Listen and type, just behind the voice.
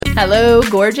Hello,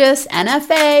 gorgeous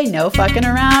NFA, no fucking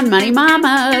around money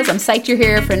mamas. I'm psyched you're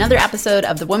here for another episode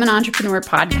of the Women Entrepreneur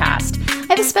Podcast. I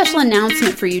have a special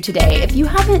announcement for you today. If you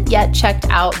haven't yet checked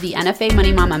out the NFA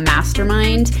Money Mama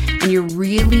Mastermind and you're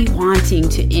really wanting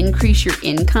to increase your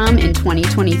income in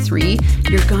 2023,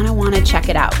 you're gonna wanna check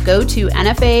it out. Go to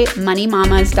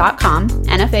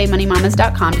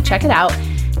nfamoneymamas.com to check it out.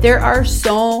 There are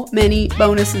so many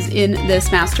bonuses in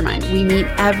this mastermind. We meet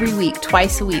every week,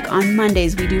 twice a week. On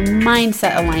Mondays, we do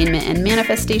mindset alignment and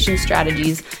manifestation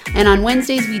strategies. And on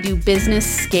Wednesdays, we do business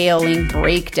scaling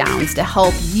breakdowns to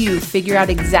help you figure out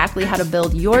exactly how to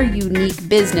build your unique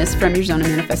business from your zone of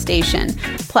manifestation.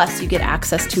 Plus, you get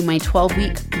access to my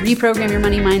 12-week Reprogram Your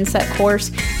Money Mindset course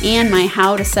and my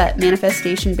How to Set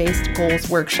Manifestation-Based Goals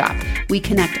workshop. We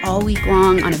connect all week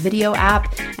long on a video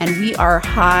app, and we are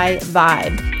high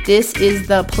vibe. This is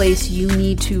the place you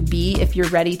need to be if you're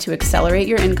ready to accelerate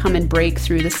your income and break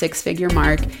through the six-figure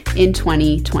mark in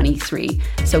 2023.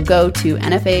 So go to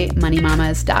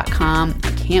nfamoneymamas.com.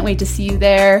 I can't wait to see you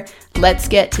there. Let's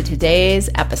get to today's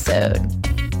episode.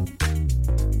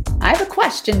 I have a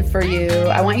question for you.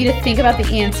 I want you to think about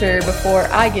the answer before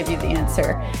I give you the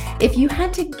answer. If you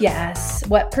had to guess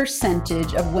what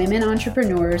percentage of women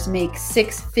entrepreneurs make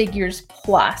six figures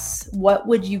plus, what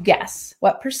would you guess?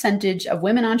 What percentage of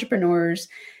women entrepreneurs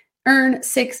earn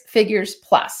six figures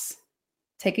plus?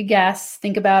 Take a guess,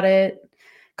 think about it,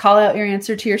 call out your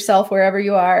answer to yourself wherever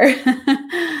you are.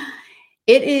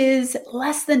 It is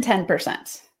less than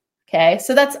 10%. Okay,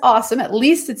 so that's awesome. At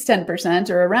least it's 10%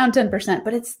 or around 10%,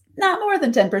 but it's not more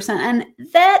than 10%. And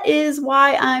that is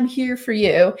why I'm here for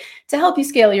you to help you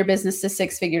scale your business to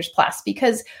six figures plus,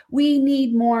 because we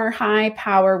need more high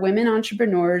power women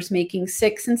entrepreneurs making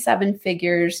 6 and 7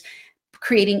 figures,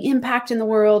 creating impact in the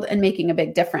world and making a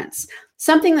big difference.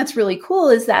 Something that's really cool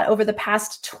is that over the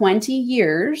past 20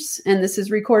 years, and this is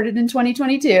recorded in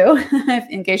 2022,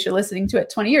 in case you're listening to it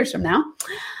 20 years from now,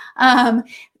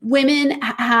 women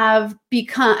have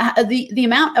become, the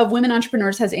amount of women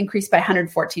entrepreneurs has increased by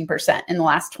 114% in the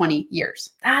last 20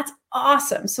 years. That's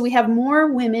awesome. So we have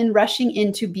more women rushing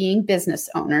into being business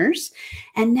owners.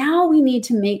 And now we need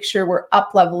to make sure we're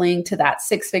up leveling to that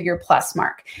six-figure plus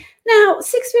mark. Now,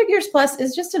 six figures plus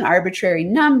is just an arbitrary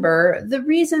number. The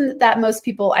reason that most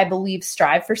people, I believe,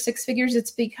 strive for six figures is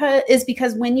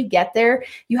because when you get there,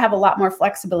 you have a lot more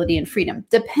flexibility and freedom,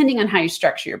 depending on how you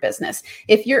structure your business.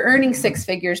 If you're earning six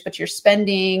figures, but you're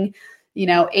spending,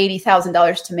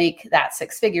 $80,000 to make that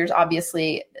six figures,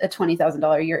 obviously a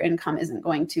 $20,000 a year income isn't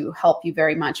going to help you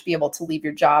very much be able to leave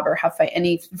your job or have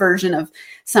any version of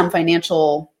some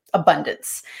financial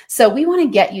abundance. So we want to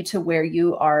get you to where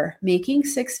you are making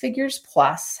six figures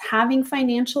plus, having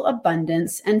financial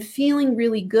abundance, and feeling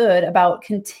really good about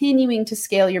continuing to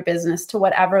scale your business to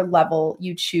whatever level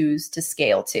you choose to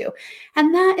scale to.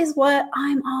 And that is what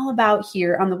I'm all about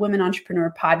here on the Women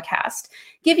Entrepreneur Podcast,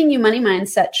 giving you money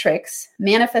mindset tricks,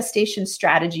 manifestation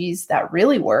strategies that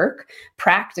really work,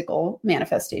 practical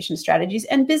manifestation strategies,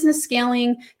 and business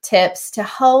scaling tips to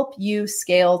help you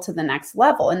scale to the next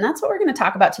level. And that's what we're going to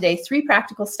talk about today. 3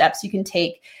 practical steps you can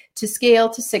take to scale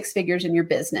to six figures in your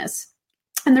business.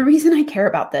 And the reason I care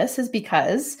about this is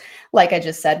because, like I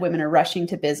just said, women are rushing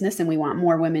to business and we want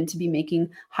more women to be making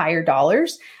higher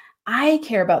dollars. I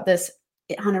care about this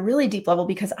on a really deep level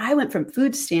because I went from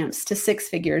food stamps to six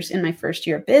figures in my first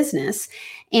year of business.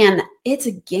 And it's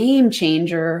a game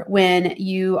changer when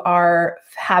you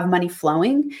have money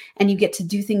flowing and you get to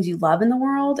do things you love in the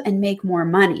world and make more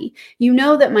money. You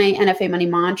know that my NFA money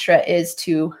mantra is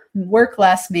to work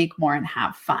less, make more, and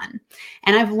have fun.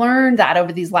 And I've learned that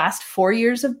over these last 4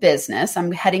 years of business.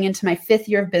 I'm heading into my 5th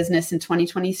year of business in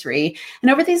 2023. And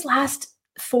over these last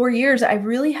 4 years, I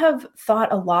really have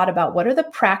thought a lot about what are the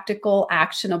practical,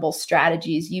 actionable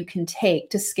strategies you can take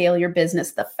to scale your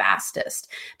business the fastest.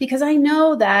 Because I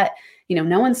know that,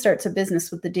 no one starts a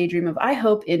business with the daydream of, I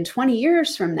hope in 20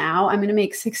 years from now, I'm going to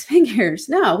make six figures.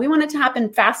 No, we want it to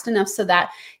happen fast enough so that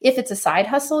if it's a side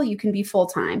hustle, you can be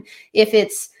full-time. If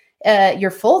it's your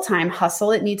full-time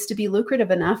hustle, it needs to be lucrative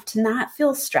enough to not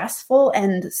feel stressful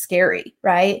and scary,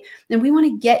 right? And we want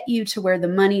to get you to where the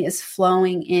money is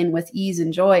flowing in with ease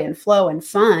and joy and flow and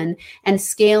fun and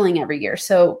scaling every year.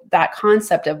 So that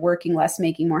concept of working less,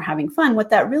 making more, having fun,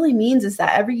 what that really means is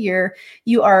that every year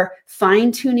you are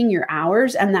fine-tuning your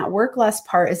hours, and that work less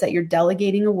part is that you're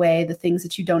delegating away the things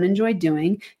that you don't enjoy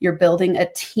doing. You're building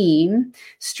a team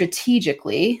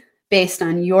strategically based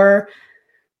on your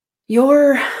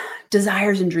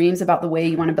desires and dreams about the way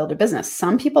you want to build a business.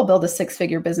 Some people build a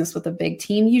six-figure business with a big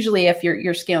team. Usually if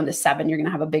you're scaling to 7, you're going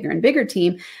to have a bigger and bigger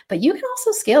team, but you can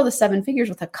also scale to 7 figures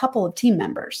with a couple of team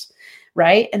members,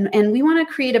 right? And we want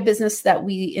to create a business that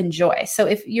we enjoy. So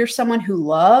if you're someone who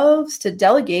loves to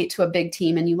delegate to a big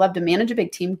team and you love to manage a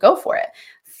big team, go for it.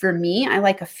 For me, I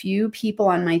like a few people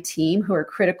on my team who are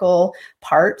critical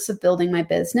parts of building my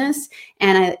business.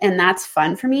 And that's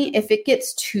fun for me. If it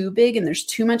gets too big and there's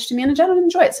too much to manage, I don't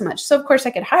enjoy it so much. So of course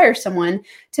I could hire someone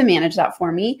to manage that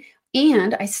for me.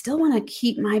 And I still want to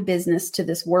keep my business to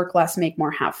this work less, make more,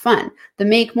 have fun. The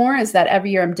make more is that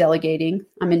every year I'm delegating.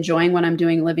 I'm enjoying what I'm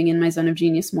doing, living in my zone of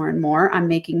genius more and more. I'm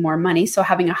making more money. So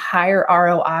having a higher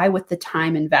ROI with the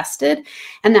time invested.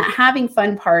 And that having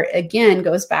fun part, again,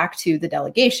 goes back to the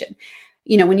delegation.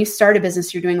 When you start a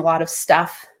business, you're doing a lot of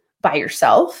stuff by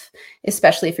yourself,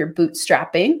 especially if you're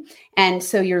bootstrapping. And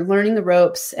so you're learning the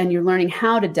ropes and you're learning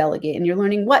how to delegate and you're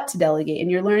learning what to delegate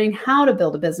and you're learning how to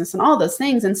build a business and all those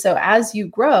things. And so as you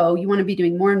grow, you want to be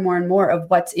doing more and more and more of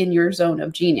what's in your zone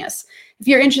of genius. If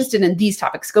you're interested in these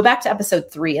topics, go back to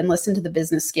episode 3 and listen to the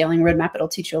business scaling roadmap. It'll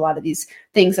teach you a lot of these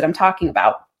things that I'm talking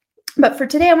about. But for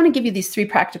today, I want to give you these 3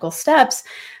 practical steps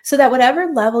so that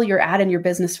whatever level you're at in your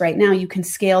business right now, you can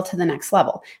scale to the next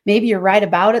level. Maybe you're right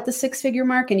about at the 6-figure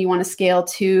mark and you want to scale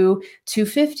to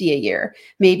 $250 a year.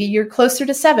 Maybe you're closer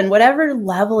to 7, whatever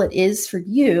level it is for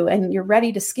you and you're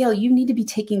ready to scale, you need to be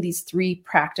taking these 3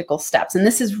 practical steps. And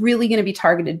this is really going to be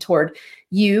targeted toward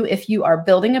you if you are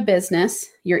building a business,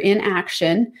 you're in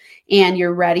action, and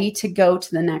you're ready to go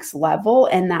to the next level,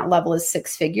 and that level is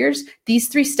 6 figures. These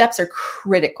 3 steps are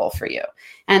critical for you.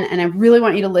 And I really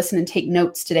want you to listen and take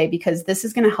notes today because this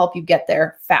is going to help you get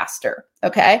there faster.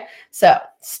 Okay. So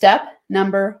step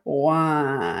number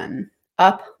 1.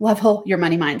 Up level your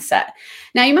money mindset.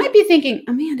 Now you might be thinking,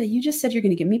 Amanda, you just said you're going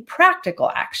to give me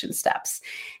practical action steps.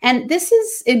 And this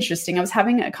is interesting. I was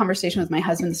having a conversation with my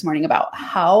husband this morning about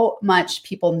how much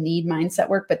people need mindset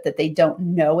work, but that they don't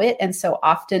know it. And so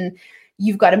often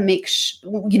you've got to make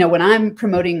when I'm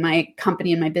promoting my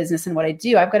company and my business and what I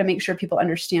do, I've got to make sure people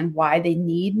understand why they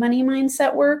need money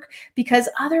mindset work, because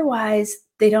otherwise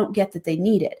they don't get that they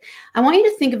need it. I want you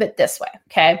to think of it this way.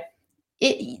 Okay.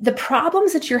 The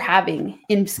problems that you're having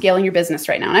in scaling your business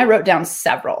right now, and I wrote down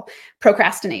several: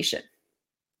 procrastination,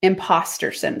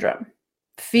 imposter syndrome,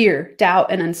 fear,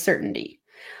 doubt, and uncertainty,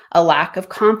 a lack of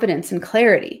confidence and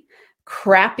clarity,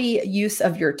 crappy use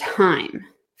of your time,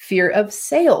 fear of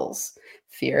sales,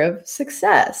 fear of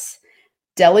success,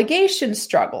 delegation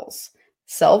struggles,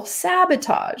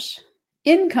 self-sabotage,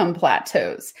 income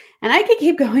plateaus. And I could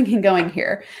keep going and going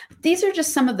here. These are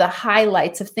just some of the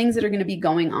highlights of things that are going to be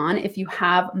going on if you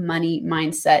have money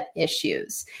mindset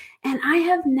issues. And I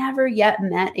have never yet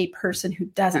met a person who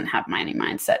doesn't have money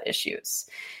mindset issues.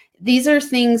 These are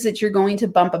things that you're going to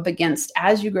bump up against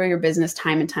as you grow your business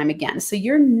time and time again. So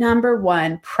your number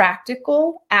 1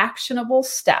 practical, actionable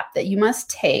step that you must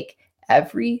take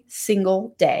every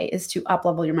single day is to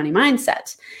up-level your money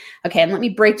mindset. Okay, and let me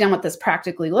break down what this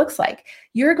practically looks like.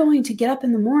 You're going to get up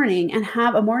in the morning and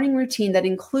have a morning routine that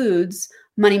includes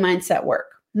money mindset work.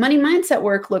 Money mindset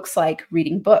work looks like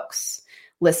reading books,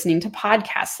 listening to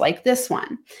podcasts like this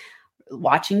one,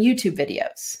 watching YouTube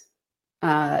videos,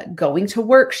 going to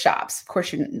workshops. Of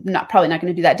course, you're probably not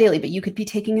going to do that daily, but you could be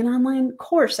taking an online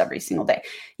course every single day.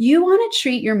 You want to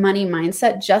treat your money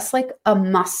mindset just like a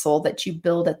muscle that you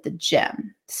build at the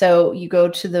gym. So you go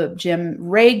to the gym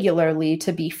regularly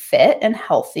to be fit and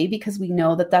healthy because we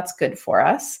know that that's good for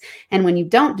us. And when you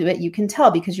don't do it, you can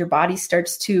tell because your body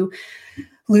starts to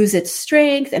lose its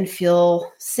strength and feel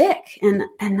sick and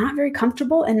not very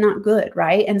comfortable and not good,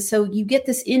 right? And so you get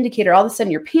this indicator, all of a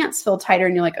sudden your pants feel tighter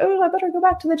and you're like, oh, I better go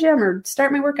back to the gym or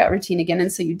start my workout routine again.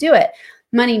 And so you do it.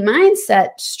 Money mindset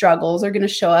struggles are going to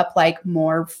show up like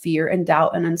more fear and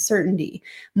doubt and uncertainty,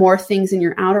 more things in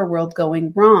your outer world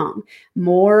going wrong,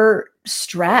 more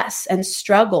stress and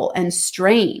struggle and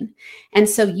strain. And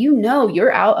so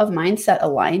you're out of mindset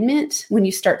alignment when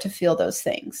you start to feel those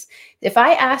things. If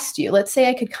I asked you, let's say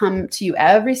I could come to you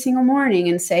every single morning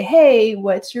and say, hey,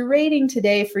 what's your rating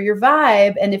today for your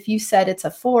vibe? And if you said it's a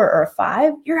 4 or a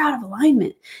 5, you're out of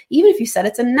alignment. Even if you said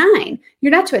it's a 9,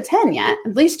 you're not to a 10 yet.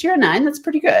 At least you're a 9. That's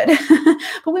pretty good.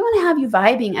 But we want to have you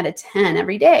vibing at a 10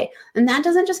 every day. And that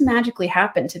doesn't just magically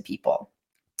happen to people.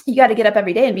 You got to get up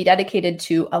every day and be dedicated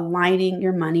to aligning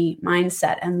your money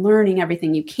mindset and learning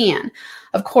everything you can.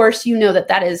 Of course, you know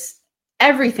that is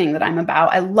everything that I'm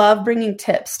about. I love bringing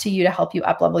tips to you to help you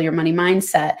up-level your money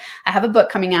mindset. I have a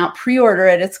book coming out. Pre-order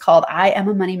it. It's called I Am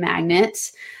a Money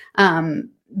Magnet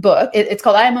book. It's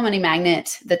called I Am a Money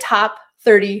Magnet, the top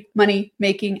 30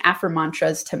 money-making affirm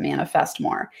mantras to manifest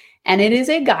more. And it is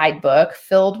a guidebook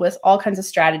filled with all kinds of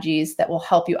strategies that will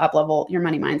help you uplevel your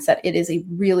money mindset. It is a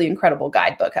really incredible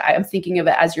guidebook. I am thinking of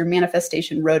it as your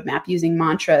manifestation roadmap using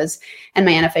mantras and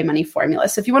my NFA money formula.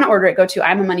 So if you want to order it, go to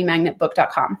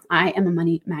I'mAMoneyMagnetBook.com.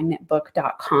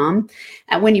 I'mAMoneyMagnetBook.com.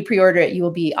 And when you pre-order it, you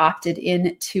will be opted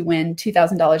in to win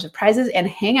 $2,000 of prizes and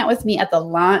hang out with me at the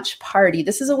launch party.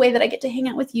 This is a way that I get to hang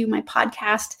out with you, my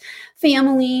podcast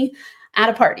family, at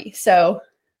a party. So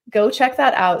go check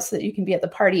that out so that you can be at the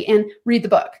party and read the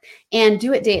book and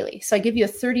do it daily. So I give you a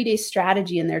 30-day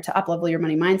strategy in there to uplevel your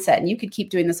money mindset. And you could keep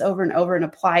doing this over and over and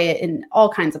apply it in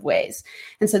all kinds of ways.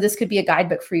 And so this could be a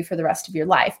guidebook for you for the rest of your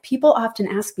life. People often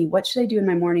ask me, what should I do in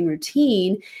my morning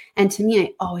routine? And to me,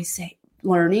 I always say,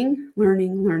 learning.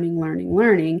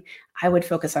 I would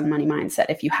focus on money mindset.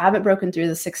 If you haven't broken through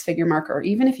the 6-figure mark, or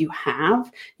even if you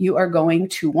have, you are going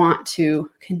to want to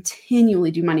continually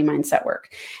do money mindset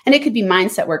work. And it could be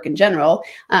mindset work in general.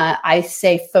 I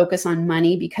say focus on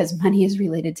money because money is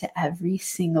related to every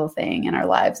single thing in our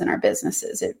lives and our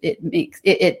businesses.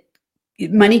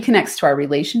 Money connects to our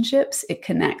relationships. It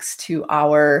connects to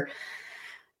our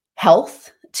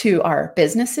health, to our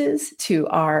businesses, to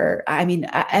our,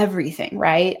 everything,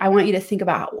 right? I want you to think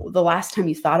about the last time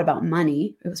you thought about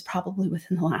money. It was probably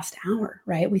within the last hour,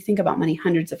 right? We think about money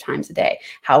hundreds of times a day,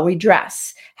 how we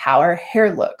dress, how our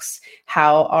hair looks,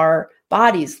 how our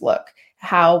bodies look,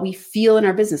 how we feel in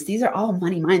our business. These are all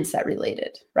money mindset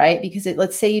related, right? Because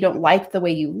let's say you don't like the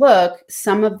way you look.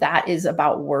 Some of that is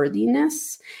about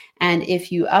worthiness. And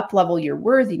if you up-level your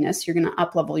worthiness, you're going to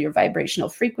up-level your vibrational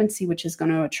frequency, which is going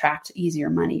to attract easier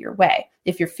money your way.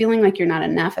 If you're feeling like you're not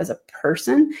enough as a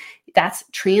person, that's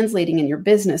translating in your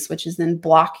business, which is then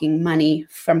blocking money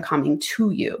from coming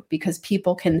to you, because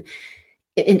people can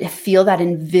feel that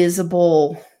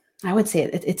invisible, I would say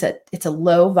it's a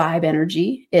low vibe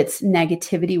energy. It's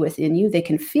negativity within you. They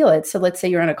can feel it. So let's say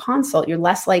you're on a consult, you're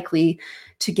less likely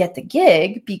to get the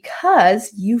gig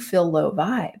because you feel low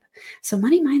vibe. So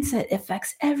money mindset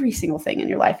affects every single thing in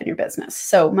your life and your business.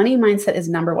 So money mindset is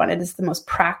number one. It is the most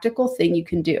practical thing you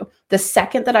can do. The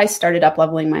second that I started up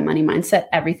leveling my money mindset,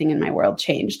 everything in my world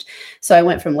changed. So I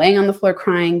went from laying on the floor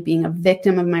crying, being a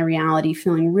victim of my reality,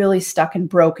 feeling really stuck and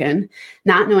broken,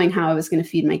 not knowing how I was going to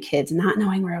feed my kids, not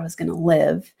knowing where I was going to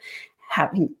live,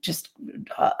 having just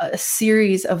a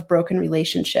series of broken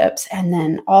relationships. And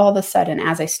then all of a sudden,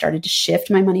 as I started to shift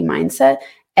my money mindset,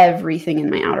 everything in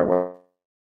my outer world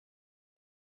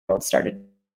started.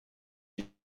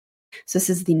 So this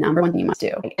is the number one thing you must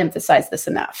do. I emphasize this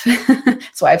enough.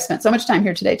 That's why I've spent so much time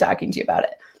here today talking to you about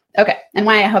it. Okay. And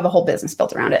why I have a whole business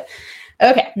built around it.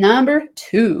 Okay. Number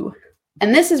 2,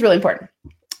 and this is really important.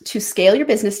 To scale your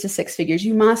business to 6 figures,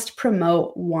 you must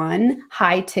promote one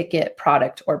high ticket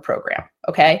product or program.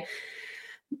 Okay.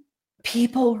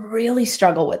 People really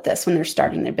struggle with this when they're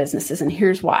starting their businesses. And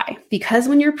here's why. Because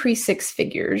when you're pre-6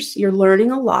 figures, you're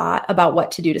learning a lot about what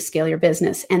to do to scale your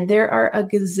business. And there are a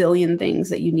gazillion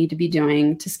things that you need to be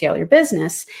doing to scale your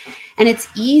business. And it's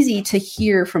easy to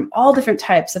hear from all different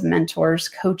types of mentors,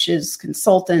 coaches,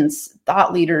 consultants,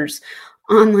 thought leaders,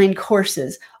 online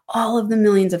courses, all of the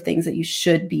millions of things that you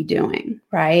should be doing,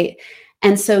 right?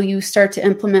 And so you start to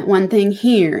implement one thing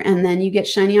here, and then you get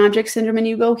shiny object syndrome and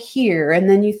you go here, and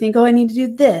then you think, oh, I need to do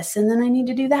this, and then I need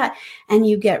to do that. And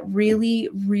you get really,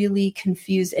 really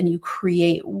confused and you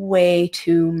create way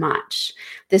too much.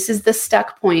 This is the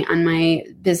stuck point on my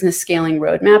business scaling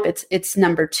roadmap. It's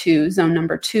number 2, zone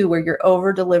number 2, where you're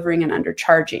over delivering and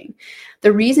undercharging.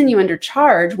 The reason you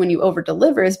undercharge when you over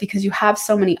deliver is because you have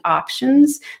so many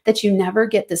options that you never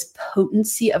get this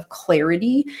potency of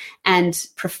clarity and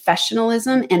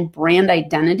professionalism and brand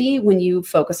identity when you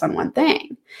focus on one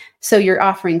thing. So you're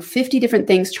offering 50 different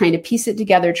things, trying to piece it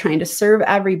together, trying to serve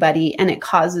everybody, and it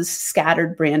causes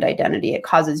scattered brand identity. It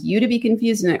causes you to be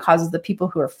confused, and it causes the people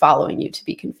who are following you to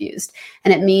be confused.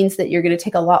 And it means that you're going to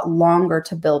take a lot longer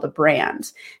to build a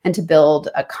brand and to build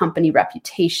a company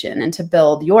reputation and to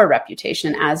build your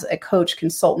reputation as a coach,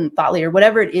 consultant, thought leader,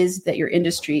 whatever it is that your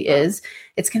industry is.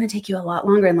 It's going to take you a lot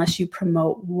longer unless you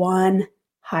promote one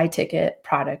high ticket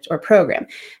product or program.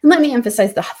 And let me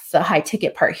emphasize the high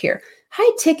ticket part here.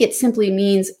 High ticket simply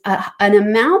means an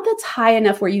amount that's high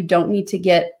enough where you don't need to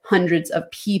get hundreds of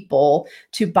people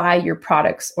to buy your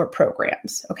products or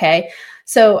programs. Okay.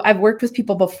 So I've worked with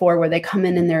people before where they come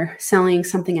in and they're selling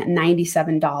something at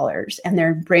 $97 and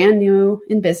they're brand new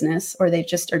in business, or they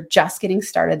just are just getting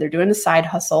started. They're doing a side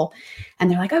hustle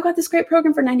and they're like, I've got this great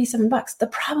program for $97. The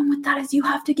problem with that is you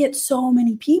have to get so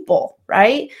many people,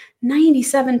 right?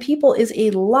 97 people is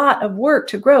a lot of work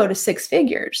to grow to 6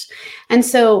 figures. And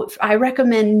so I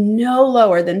recommend no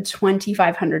lower than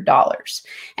 $2,500.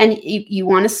 And you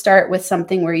want to start with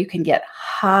something where you can get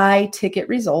high ticket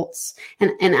results.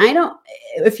 And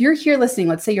if you're here listening,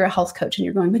 let's say you're a health coach and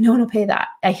you're going, but no one will pay that.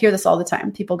 I hear this all the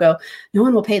time. People go, no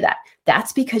one will pay that.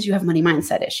 That's because you have money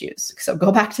mindset issues. So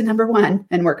go back to number one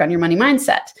and work on your money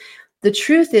mindset. The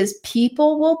truth is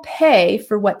people will pay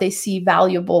for what they see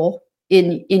valuable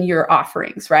in your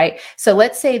offerings, right? So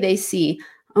let's say they see,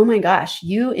 oh my gosh,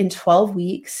 you in 12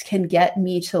 weeks can get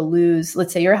me to lose,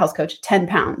 let's say you're a health coach, 10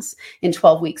 pounds in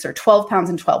 12 weeks or 12 pounds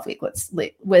in 12 weeks.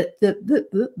 I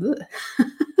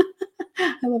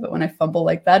love it when I fumble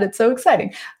like that. It's so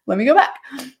exciting. Let me go back.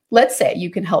 Let's say you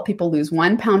can help people lose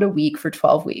 1 pound a week for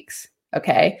 12 weeks.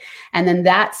 Okay. And then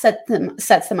that sets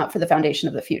them up for the foundation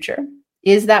of the future.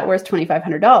 Is that worth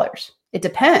 $2,500? It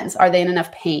depends. Are they in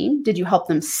enough pain? Did you help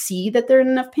them see that they're in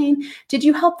enough pain? Did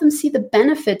you help them see the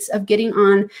benefits of getting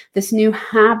on this new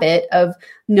habit of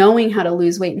knowing how to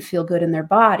lose weight and feel good in their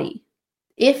body?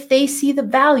 If they see the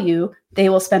value, they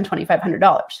will spend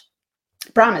 $2,500.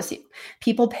 Promise you.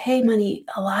 People pay money,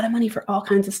 a lot of money for all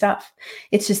kinds of stuff.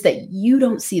 It's just that you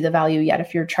don't see the value yet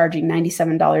if you're charging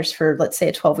 $97 for, let's say,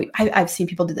 a 12-week. I've seen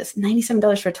people do this,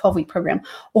 $97 for a 12-week program,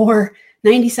 or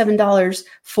 $97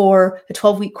 for a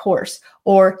 12-week course,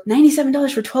 or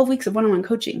 $97 for 12 weeks of one-on-one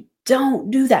coaching. Don't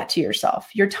do that to yourself.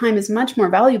 Your time is much more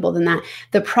valuable than that.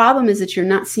 The problem is that you're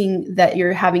not seeing that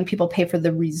you're having people pay for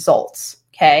the results.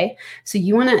 Okay. So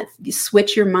you want to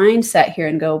switch your mindset here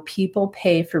and go, people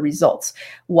pay for results.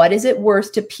 What is it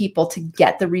worth to people to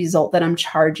get the result that I'm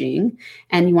charging?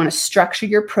 And you want to structure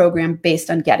your program based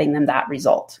on getting them that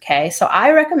result. Okay. So I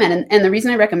recommend, and the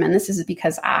reason I recommend this is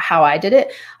because how I did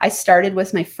it, I started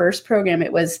with my first program.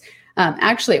 It was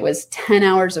it was 10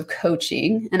 hours of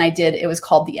coaching, and it was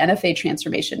called the NFA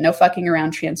transformation, no fucking around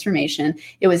transformation.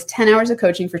 It was 10 hours of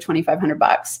coaching for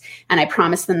 $2,500. And I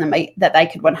promised them that I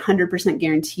could 100%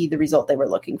 guarantee the result they were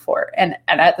looking for. And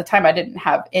at the time I didn't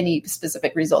have any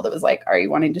specific result. It was like, are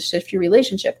you wanting to shift your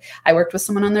relationship? I worked with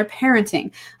someone on their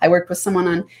parenting. I worked with someone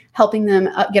on helping them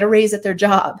get a raise at their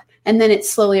job. And then it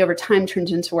slowly over time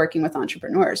turned into working with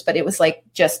entrepreneurs. But it was like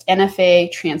just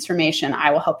NFA transformation.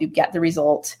 I will help you get the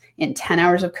result in 10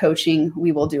 hours of coaching.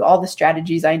 We will do all the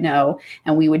strategies I know.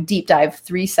 And we would deep dive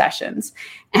 3 sessions.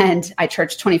 And I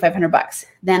charged $2,500.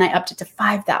 Then I upped it to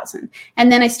 $5,000.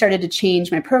 And then I started to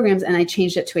change my programs, and I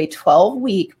changed it to a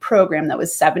 12-week program that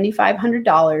was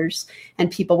 $7,500. And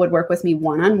people would work with me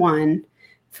one-on-one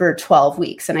for 12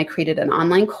 weeks. And I created an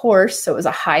online course. So it was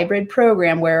a hybrid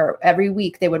program where every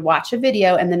week they would watch a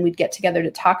video, and then we'd get together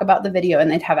to talk about the video, and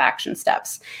they'd have action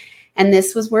steps. And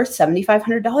this was worth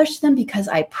 $7,500 to them because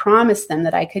I promised them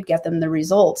that I could get them the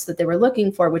results that they were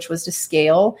looking for, which was to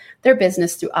scale their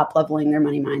business through up-leveling their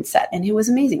money mindset. And it was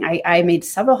amazing. I made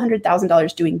several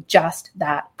 $100,000 doing just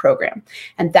that program.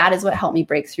 And that is what helped me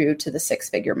break through to the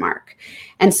 6-figure mark.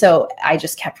 And so I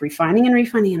just kept refining.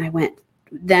 And I went,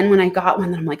 then when I got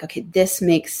one, then I'm like, okay, this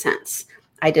makes sense.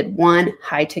 I did one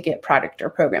high ticket product or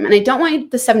program. And I don't want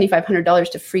the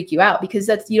 $7,500 to freak you out, because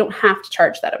you don't have to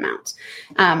charge that amount.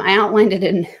 I outlined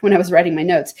it when I was writing my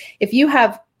notes. If you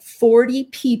have 40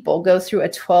 people go through a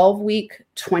 12-week,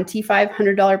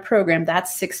 $2,500 program,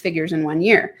 that's 6 figures in 1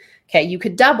 year. Okay. You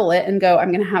could double it and go,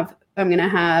 I'm going to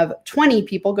have 20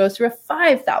 people go through a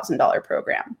 $5,000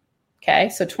 program. Okay.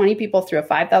 So 20 people through a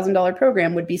 $5,000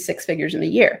 program would be 6 figures in a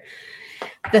year.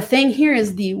 The thing here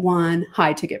is the one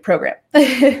high ticket program.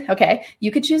 Okay.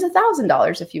 You could choose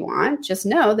 $1,000 if you want. Just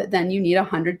know that then you need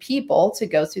 100 people to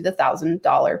go through the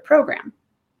 $1,000 program.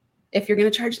 If you're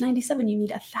going to charge $97, you need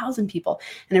 1,000 people.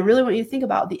 And I really want you to think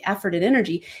about the effort and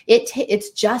energy. It's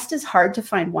just as hard to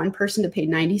find one person to pay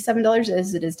 $97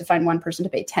 as it is to find one person to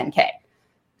pay $10K.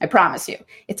 I promise you,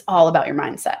 it's all about your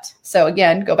mindset. So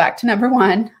again, go back to number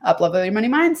 1, up-level your money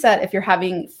mindset. If you're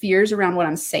having fears around what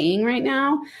I'm saying right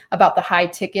now about the high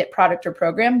ticket product or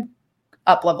program,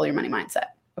 up-level your money mindset.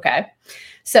 Okay.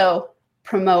 So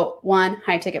promote one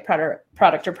high ticket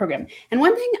product or program. And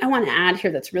one thing I want to add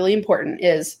here that's really important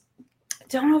is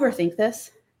don't overthink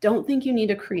this. Don't think you need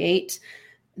to create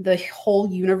the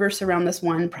whole universe around this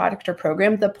one product or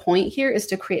program. The point here is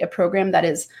to create a program that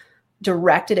is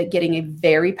directed at getting a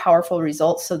very powerful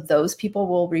result. So those people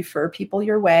will refer people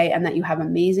your way, and that you have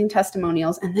amazing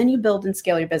testimonials, and then you build and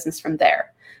scale your business from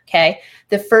there. Okay.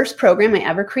 The first program I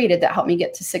ever created that helped me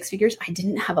get to 6 figures, I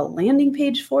didn't have a landing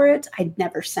page for it. I'd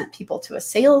never sent people to a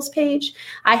sales page.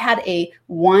 I had a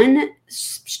 1-page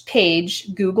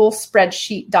Google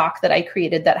spreadsheet doc that I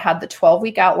created that had the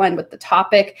 12-week outline with the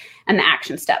topic and the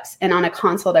action steps. And on a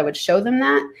consult, I would show them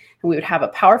that, and we would have a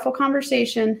powerful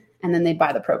conversation, and then they'd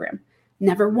buy the program.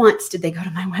 Never once did they go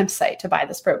to my website to buy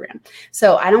this program.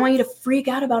 So I don't want you to freak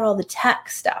out about all the tech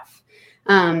stuff.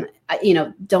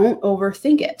 Don't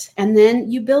overthink it. And then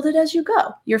you build it as you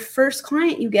go. Your first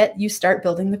client you start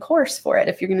building the course for it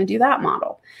if you're going to do that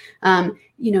model. I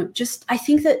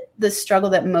think that the struggle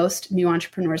that most new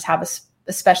entrepreneurs have,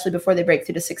 especially before they break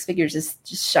through to six figures, is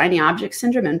just shiny object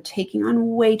syndrome and taking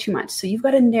on way too much. So you've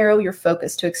got to narrow your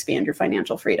focus to expand your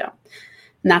financial freedom.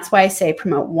 And that's why I say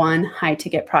promote one high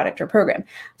ticket product or program.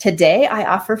 Today, I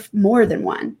offer more than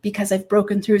one because I've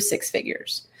broken through six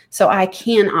figures. So I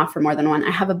can offer more than one.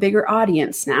 I have a bigger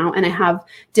audience now and I have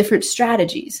different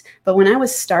strategies. But when I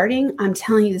was starting, I'm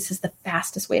telling you, this is the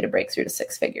fastest way to break through to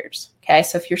six figures. Okay.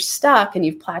 So if you're stuck and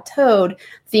you've plateaued,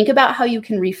 think about how you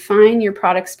can refine your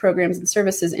products, programs, and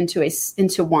services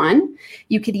into one.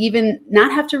 You could even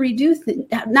not have to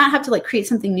create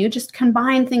something new, just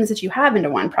combine things that you have into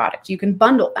one product. You can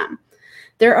bundle them.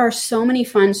 There are so many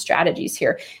fun strategies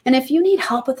here. And if you need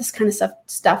help with this kind of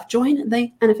stuff, join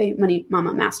the NFA Money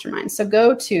Mama Mastermind. So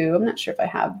go to, I'm not sure if I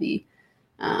have the,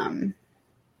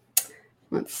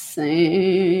 let's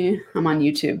see, I'm on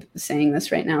YouTube saying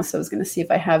this right now. So I was going to see if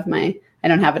I have I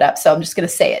don't have it up. So I'm just going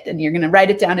to say it and you're going to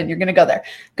write it down and you're going to go there.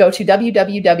 Go to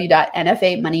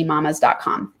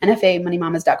www.nfamoneymamas.com,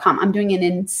 nfamoneymamas.com. I'm doing an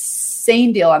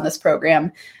insane deal on this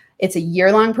program. It's a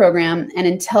year-long program and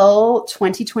until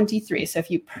 2023. So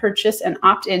if you purchase and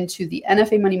opt into the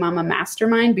NFA Money Mama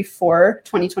Mastermind before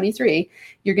 2023,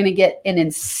 you're going to get an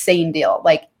insane deal,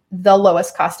 like the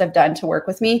lowest cost I've done to work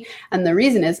with me. And the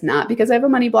reason is not because I have a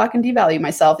money block and devalue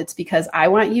myself. It's because I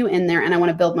want you in there and I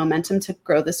want to build momentum to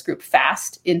grow this group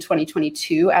fast in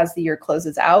 2022 as the year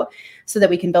closes out so that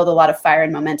we can build a lot of fire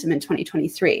and momentum in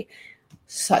 2023.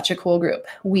 Such a cool group.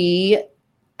 We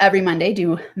every Monday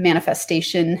do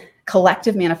manifestation,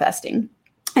 collective manifesting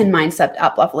and mindset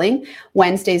up-leveling.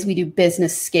 Wednesdays, we do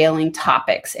business scaling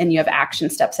topics and you have action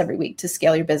steps every week to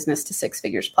scale your business to six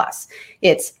figures plus.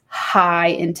 It's high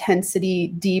intensity,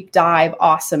 deep dive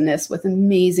awesomeness with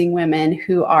amazing women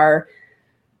who are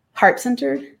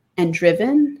heart-centered and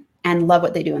driven and love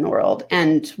what they do in the world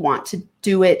and want to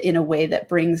do it in a way that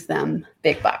brings them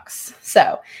big bucks.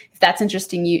 So if that's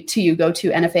interesting to you, go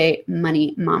to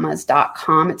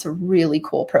nfamoneymamas.com. It's a really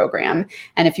cool program.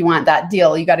 And if you want that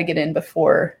deal, you got to get in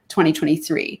before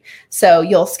 2023. So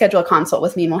you'll schedule a consult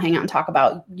with me and we'll hang out and talk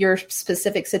about your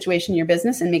specific situation in your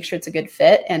business and make sure it's a good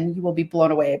fit. And you will be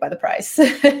blown away by the price.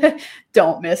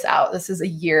 Don't miss out. This is a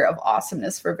year of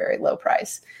awesomeness for a very low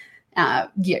price.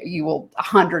 You will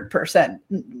 100%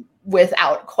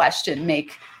 without question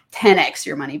make 10x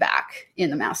your money back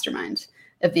in the mastermind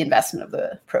of the investment of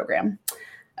the program.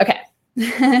 Okay.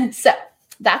 So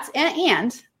that's,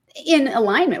 and in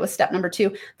alignment with step number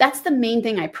 2, that's the main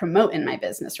thing I promote in my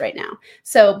business right now.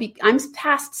 So I'm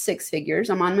past six figures.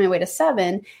 I'm on my way to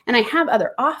 7 and I have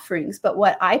other offerings, but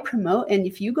what I promote, and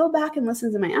if you go back and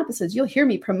listen to my episodes, you'll hear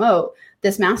me promote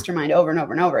this mastermind over and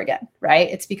over and over again, right?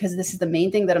 It's because this is the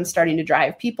main thing that I'm starting to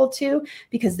drive people to,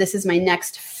 because this is my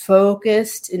next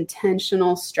focused,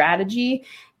 intentional strategy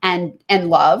and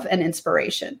love and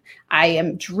inspiration. I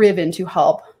am driven to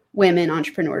help women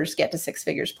entrepreneurs get to six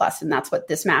figures plus, and that's what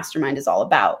this mastermind is all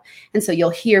about. And so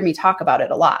you'll hear me talk about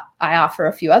it a lot. I offer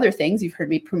a few other things. You've heard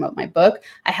me promote my book.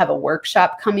 I have a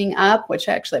workshop coming up, which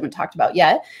I actually haven't talked about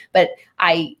yet, but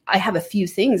I have a few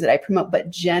things that I promote, but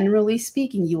generally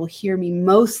speaking, you will hear me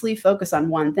mostly focus on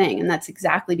one thing. And that's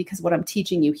exactly because what I'm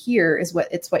teaching you here is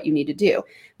what you need to do.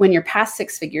 When you're past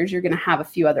six figures, you're going to have a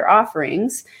few other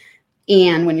offerings.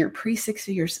 And when you're pre six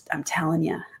figures, I'm telling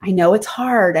you, I know it's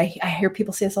hard. I hear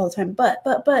people say this all the time, but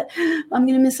I'm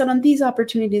going to miss out on these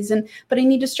opportunities. But I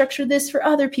need to structure this for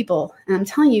other people. And I'm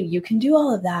telling you, you can do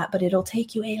all of that, but it'll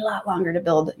take you a lot longer to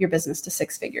build your business to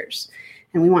six figures.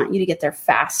 And we want you to get there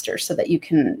faster so that you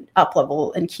can up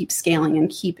level and keep scaling and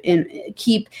keep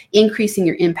increasing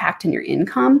your impact and your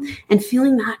income and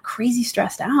feeling not crazy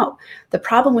stressed out. The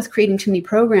problem with creating too many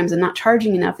programs and not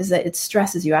charging enough is that it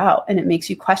stresses you out and it makes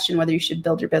you question whether you should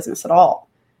build your business at all.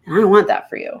 And I don't want that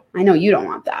for you. I know you don't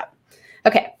want that.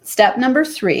 Okay, step number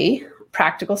 3,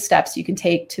 practical steps you can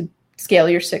take to scale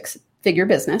your six-figure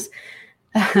business.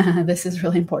 This is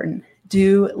really important.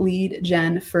 Do lead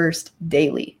gen first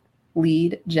daily.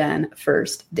 Lead gen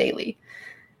first daily.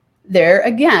 There,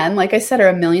 again, like I said, are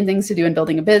a million things to do in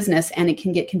building a business, and it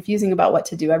can get confusing about what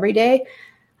to do every day.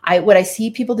 What I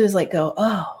see people do is go,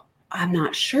 oh, I'm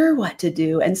not sure what to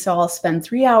do. And so I'll spend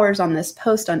 3 hours on this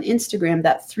post on Instagram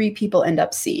that 3 people end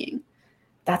up seeing.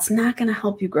 That's not going to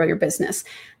help you grow your business.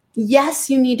 Yes,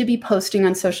 you need to be posting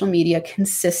on social media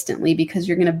consistently because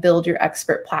you're going to build your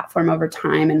expert platform over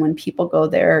time. And when people go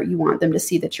there, you want them to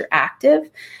see that you're active.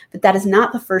 But that is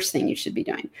not the first thing you should be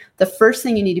doing. The first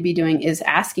thing you need to be doing is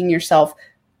asking yourself,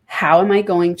 how am I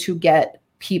going to get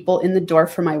people in the door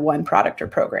for my one product or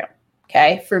program.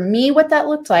 Okay. For me, what that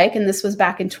looked like, and this was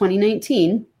back in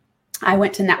 2019, I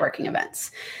went to networking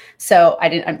events. So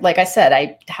like I said,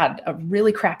 I had a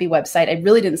really crappy website. I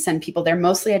really didn't send people there.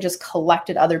 Mostly I just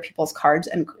collected other people's cards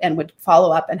and would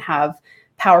follow up and have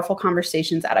powerful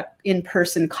conversations at an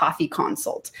in-person coffee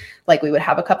consult. Like we would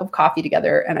have a cup of coffee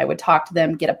together and I would talk to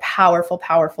them, get a powerful,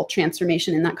 powerful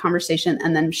transformation in that conversation,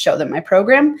 and then show them my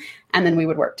program. And then we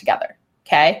would work together.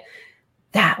 Okay.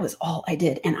 That was all I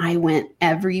did. And I went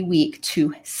every week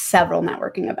to several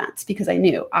networking events because I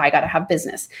knew I got to have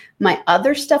business. My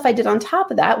other stuff I did on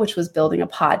top of that, which was building a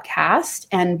podcast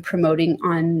and promoting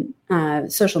on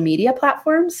social media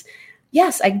platforms.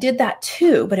 Yes, I did that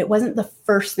too, but it wasn't the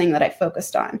first thing that I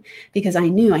focused on because I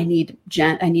knew I need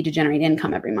to generate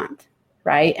income every month,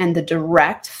 right? And the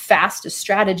direct, fastest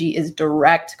strategy is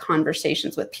direct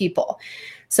conversations with people.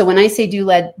 So when I say do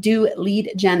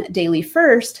lead gen daily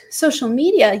first, social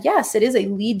media, yes, it is a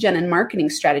lead gen and marketing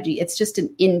strategy. It's just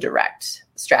an indirect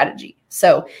strategy.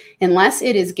 So unless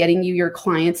it is getting you your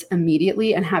clients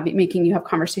immediately and making you have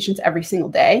conversations every single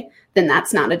day, then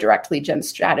that's not a direct lead gen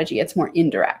strategy. It's more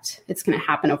indirect. It's going to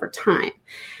happen over time.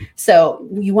 So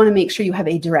you want to make sure you have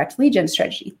a direct lead gen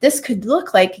strategy. This could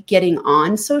look like getting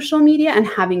on social media and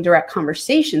having direct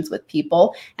conversations with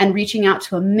people and reaching out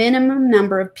to a minimum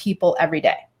number of people every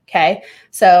day. Okay.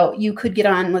 So you could get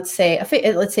on, let's say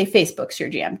Facebook's your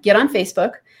jam. Get on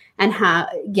Facebook and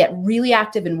get really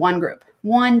active in one group.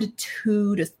 1 to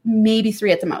 2 to maybe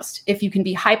 3 at the most. If you can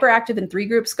be hyperactive in 3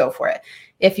 groups, go for it.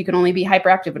 If you can only be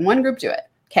hyperactive in 1 group, do it.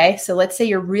 Okay. So let's say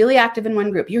you're really active in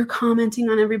one group. You're commenting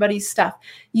on everybody's stuff.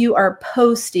 You are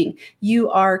posting.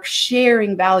 You are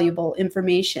sharing valuable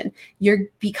information. You're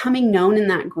becoming known in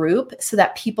that group so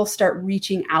that people start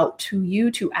reaching out to you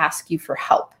to ask you for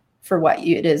help for what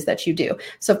it is that you do.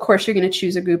 So of course you're going to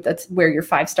choose a group that's where your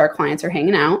 5-star clients are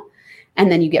hanging out. And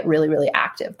then you get really, really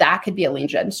active. That could be a lead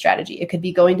gen strategy. It could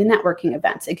be going to networking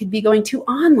events. It could be going to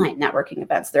online networking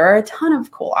events. There are a ton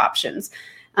of cool options.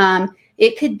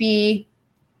 It could be,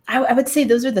 I would say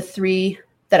those are the 3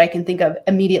 that I can think of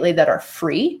immediately that are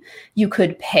free. You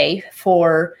could pay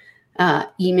for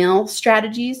email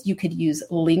strategies. You could use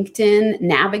LinkedIn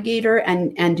Navigator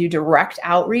and do direct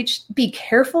outreach. Be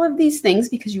careful of these things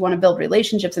because you want to build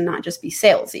relationships and not just be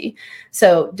salesy.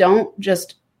 So don't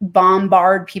just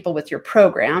bombard people with your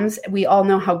programs. We all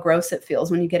know how gross it feels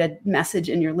when you get a message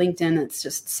in your LinkedIn that's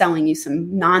just selling you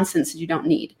some nonsense that you don't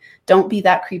need. Don't be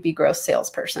that creepy, gross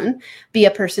salesperson. Be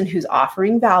a person who's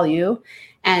offering value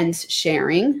and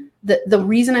sharing. The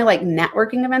reason I like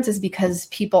networking events is because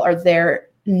people are there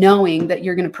knowing that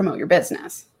you're going to promote your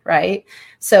business, right?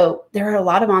 So there are a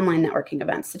lot of online networking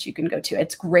events that you can go to.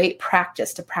 It's great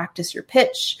practice to practice your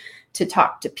pitch, to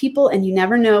talk to people, and you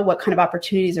never know what kind of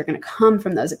opportunities are going to come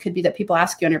from those. It could be that people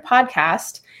ask you on your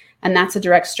podcast, and that's a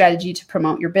direct strategy to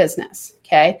promote your business,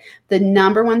 okay? The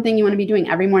number one thing you want to be doing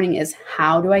every morning is,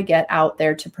 how do I get out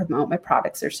there to promote my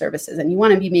products or services? And you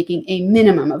want to be making a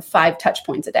minimum of 5 touch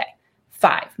points a day.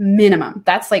 5, minimum.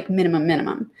 That's like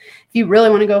minimum. If you really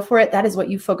want to go for it, that is what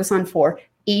you focus on for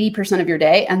 80% of your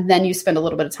day, and then you spend a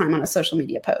little bit of time on a social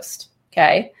media post,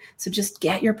 okay? So just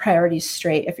get your priorities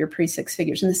straight if you're pre-6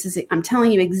 figures. And I'm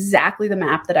telling you exactly the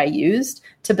map that I used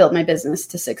to build my business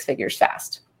to 6 figures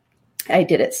fast. I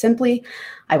did it simply.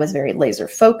 I was very laser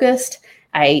focused.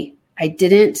 I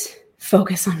didn't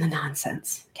focus on the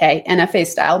nonsense. Okay. NFA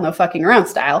style, no fucking around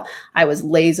style. I was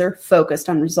laser focused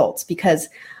on results because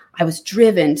I was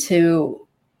driven to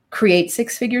create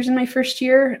 6 figures in my first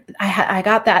year. I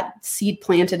got that seed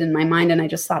planted in my mind and I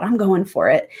just thought, I'm going for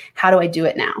it. How do I do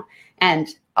it now? And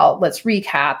let's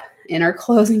recap in our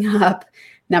closing up.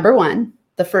 Number 1,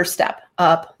 the first step,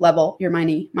 up level your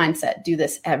money mindset. Do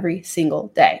this every single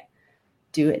day.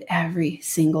 Do it every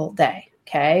single day.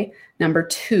 Okay. Number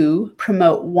 2,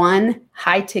 promote one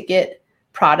high ticket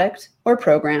product or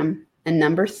program. And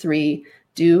number 3,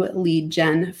 do lead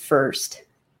gen first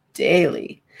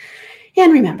daily.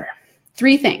 And remember,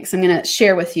 3 things I'm going to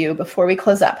share with you before we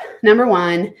close up. Number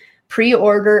 1,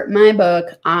 pre-order my book,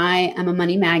 I Am a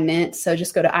Money Magnet. So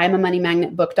just go to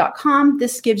IamAMoneyMagnetBook.com.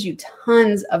 This gives you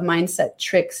tons of mindset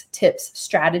tricks, tips,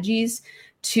 strategies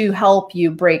to help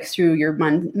you break through your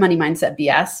money mindset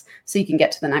BS so you can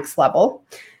get to the next level.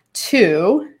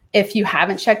 2, if you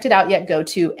haven't checked it out yet, go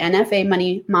to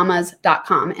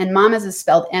NFAMoneyMamas.com. And mamas is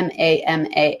spelled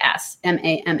M-A-M-A-S,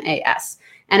 M-A-M-A-S.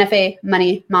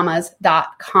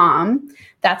 NFAMoneyMamas.com.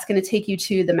 That's going to take you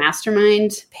to the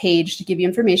mastermind page to give you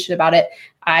information about it.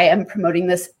 I am promoting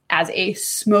this as a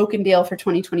smoke and deal for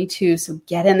 2022. So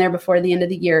get in there before the end of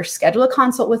the year. Schedule a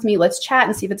consult with me. Let's chat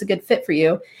and see if it's a good fit for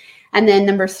you. And then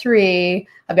number 3,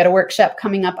 I've got a workshop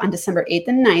coming up on December 8th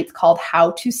and 9th called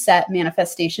How to Set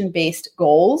Manifestation-Based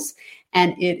Goals.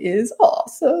 And it is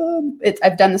awesome.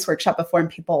 I've done this workshop before and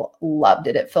people loved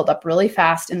it. It filled up really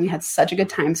fast and we had such a good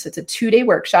time. So it's a 2-day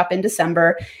workshop in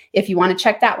December. If you want to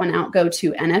check that one out, go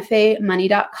to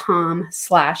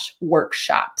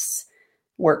nfamoney.com/workshops,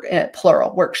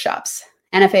 plural workshops,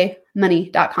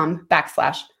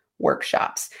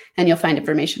 nfamoney.com/workshops. And you'll find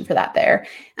information for that there.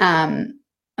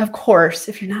 Of course,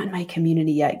 if you're not in my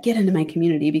community yet, get into my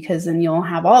community because then you'll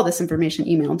have all this information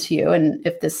emailed to you. And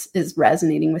if this is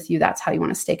resonating with you, that's how you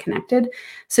want to stay connected.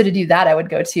 So to do that, I would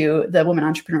go to the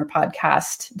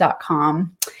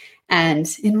womanentrepreneurpodcast.com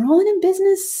and enroll in a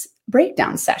business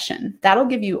breakdown session. That'll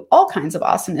give you all kinds of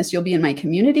awesomeness. You'll be in my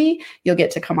community. You'll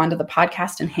get to come onto the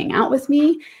podcast and hang out with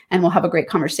me and we'll have a great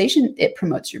conversation. It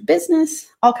promotes your business,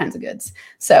 all kinds of goods.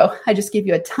 So I just give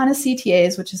you a ton of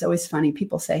CTAs, which is always funny.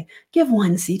 People say, give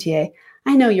one CTA.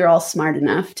 I know you're all smart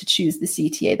enough to choose the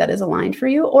CTA that is aligned for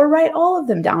you or write all of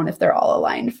them down if they're all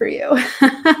aligned for you. All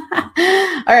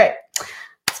right.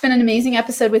 It's been an amazing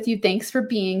episode with you. Thanks for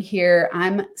being here.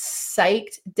 I'm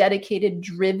psyched, dedicated,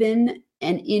 driven,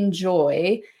 and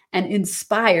enjoy and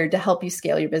inspired to help you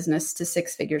scale your business to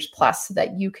 6 figures plus so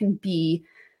that you can be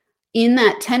in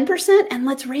that 10% and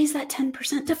let's raise that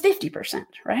 10% to 50%,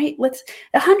 right? Let's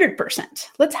 100%.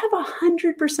 Let's have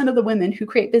 100% of the women who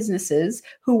create businesses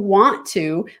who want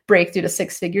to break through to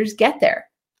 6 figures get there.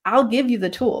 I'll give you the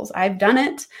tools. I've done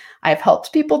it. I've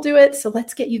helped people do it. So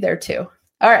let's get you there too.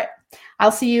 All right.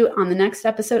 I'll see you on the next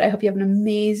episode. I hope you have an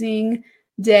amazing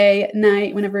day,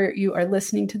 night, whenever you are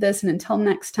listening to this. And until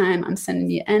next time, I'm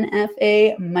sending you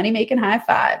NFA money-making high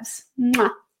fives. Mwah.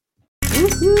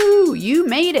 Woohoo! You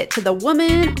made it to the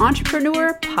Woman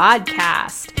Entrepreneur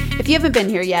Podcast. If you haven't been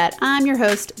here yet, I'm your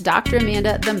host, Dr.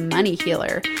 Amanda, the Money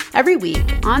Healer. Every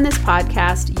week on this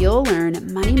podcast, you'll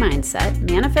learn money mindset,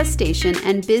 manifestation,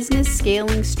 and business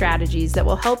scaling strategies that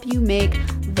will help you make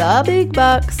the big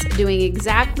bucks doing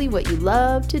exactly what you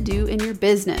love to do in your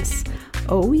business.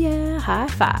 Oh yeah, high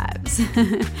fives.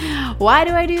 Why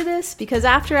do I do this? Because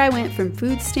after I went from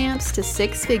food stamps to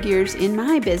 6 figures in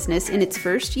my business in its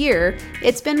first year,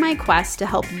 it's been my quest to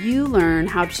help you learn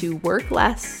how to work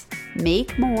less,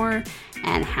 make more,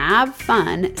 and have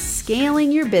fun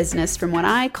scaling your business from what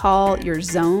I call your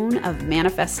zone of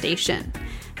manifestation.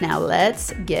 Now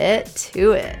let's get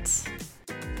to it.